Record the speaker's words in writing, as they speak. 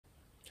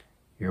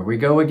Here we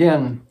go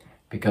again.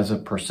 Because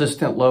of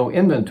persistent low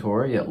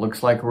inventory, it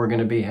looks like we're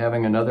going to be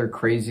having another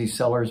crazy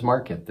seller's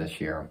market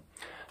this year.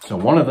 So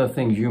one of the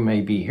things you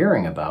may be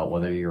hearing about,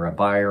 whether you're a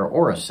buyer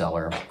or a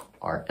seller,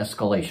 are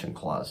escalation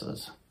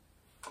clauses.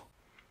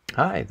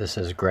 Hi, this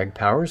is Greg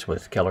Powers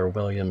with Keller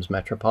Williams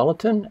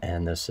Metropolitan,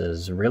 and this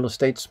is Real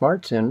Estate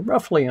Smarts in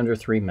roughly under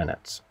 3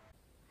 minutes.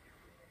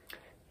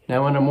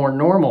 Now, in a more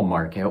normal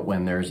market,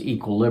 when there's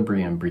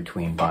equilibrium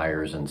between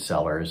buyers and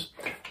sellers,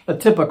 a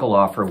typical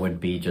offer would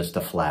be just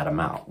a flat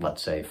amount,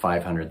 let's say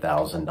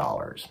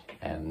 $500,000,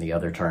 and the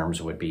other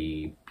terms would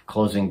be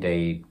closing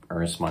date,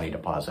 earnest money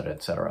deposit,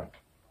 etc.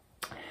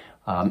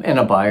 And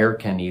a buyer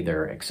can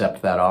either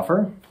accept that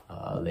offer,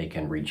 they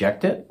can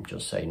reject it,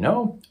 just say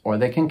no, or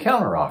they can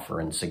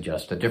counteroffer and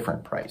suggest a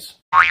different price.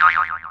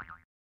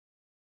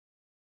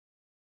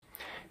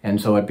 And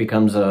so it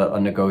becomes a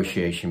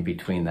negotiation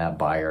between that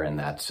buyer and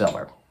that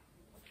seller.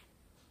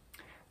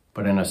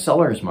 But in a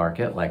seller's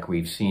market, like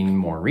we've seen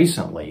more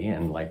recently,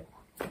 and like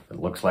it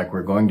looks like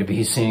we're going to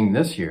be seeing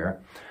this year,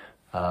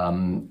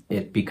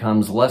 it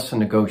becomes less a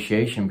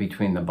negotiation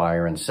between the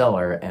buyer and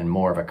seller and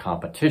more of a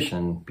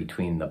competition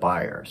between the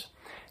buyers.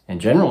 And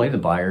generally, the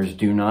buyers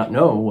do not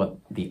know what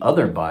the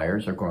other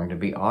buyers are going to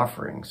be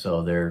offering,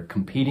 so they're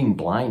competing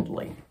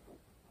blindly.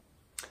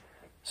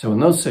 So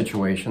in those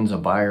situations, a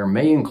buyer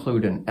may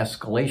include an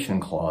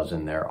escalation clause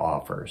in their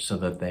offer so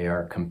that they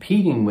are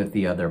competing with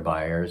the other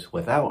buyers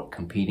without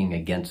competing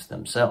against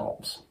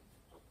themselves.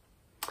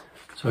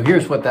 So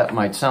here's what that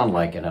might sound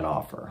like in an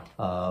offer.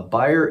 A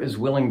buyer is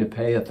willing to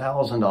pay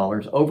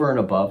 $1,000 over and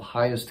above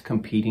highest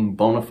competing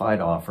bona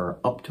fide offer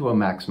up to a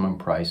maximum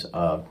price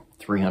of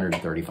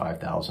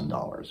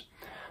 $335,000.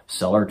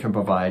 Seller to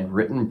provide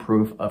written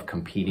proof of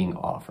competing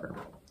offer.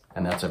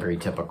 And that's a very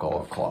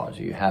typical clause.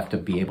 You have to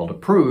be able to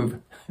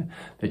prove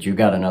that you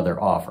got another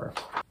offer.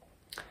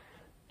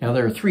 Now,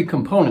 there are three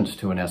components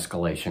to an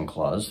escalation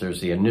clause.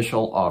 There's the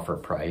initial offer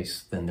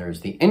price, then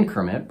there's the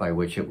increment by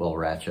which it will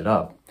ratchet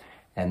up,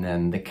 and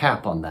then the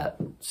cap on that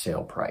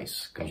sale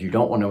price, because you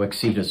don't want to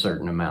exceed a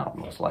certain amount,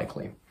 most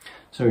likely.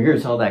 So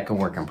here's how that can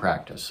work in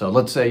practice. So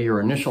let's say your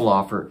initial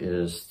offer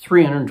is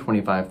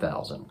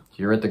 $325,000.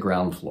 You're at the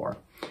ground floor.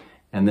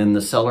 And then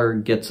the seller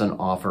gets an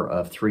offer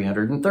of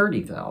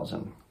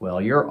 $330,000.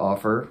 Well, your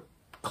offer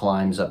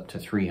climbs up to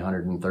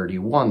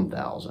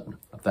 $331,000,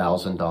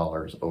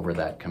 $1,000 over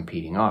that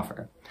competing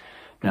offer.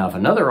 Now, if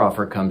another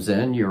offer comes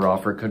in, your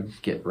offer could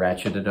get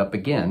ratcheted up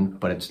again,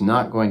 but it's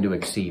not going to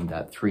exceed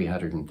that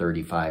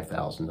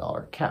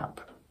 $335,000 cap.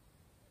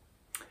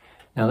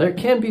 Now, there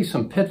can be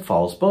some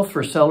pitfalls, both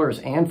for sellers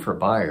and for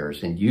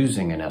buyers, in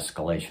using an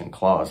escalation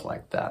clause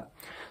like that.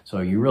 So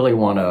you really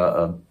want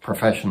a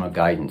professional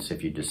guidance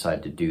if you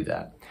decide to do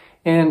that.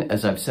 And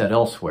as I've said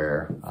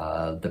elsewhere,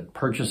 the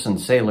purchase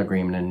and sale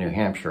agreement in New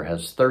Hampshire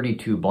has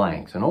 32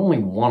 blanks, and only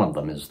one of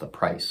them is the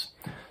price.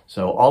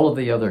 So all of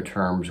the other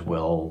terms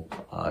will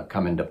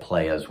come into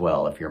play as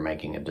well if you're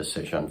making a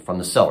decision from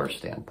the seller's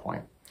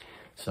standpoint.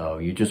 So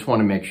you just want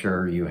to make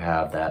sure you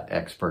have that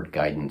expert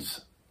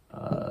guidance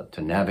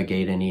to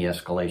navigate any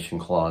escalation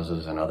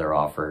clauses and other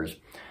offers,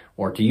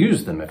 or to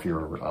use them if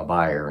you're a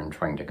buyer and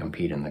trying to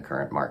compete in the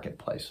current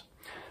marketplace.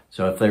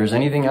 So if there's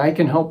anything I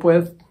can help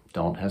with,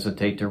 don't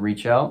hesitate to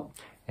reach out.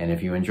 And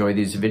if you enjoy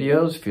these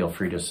videos, feel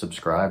free to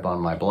subscribe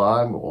on my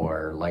blog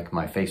or like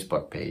my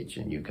Facebook page,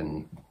 and you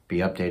can be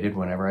updated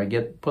whenever I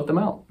put them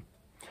out.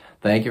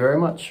 Thank you very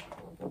much.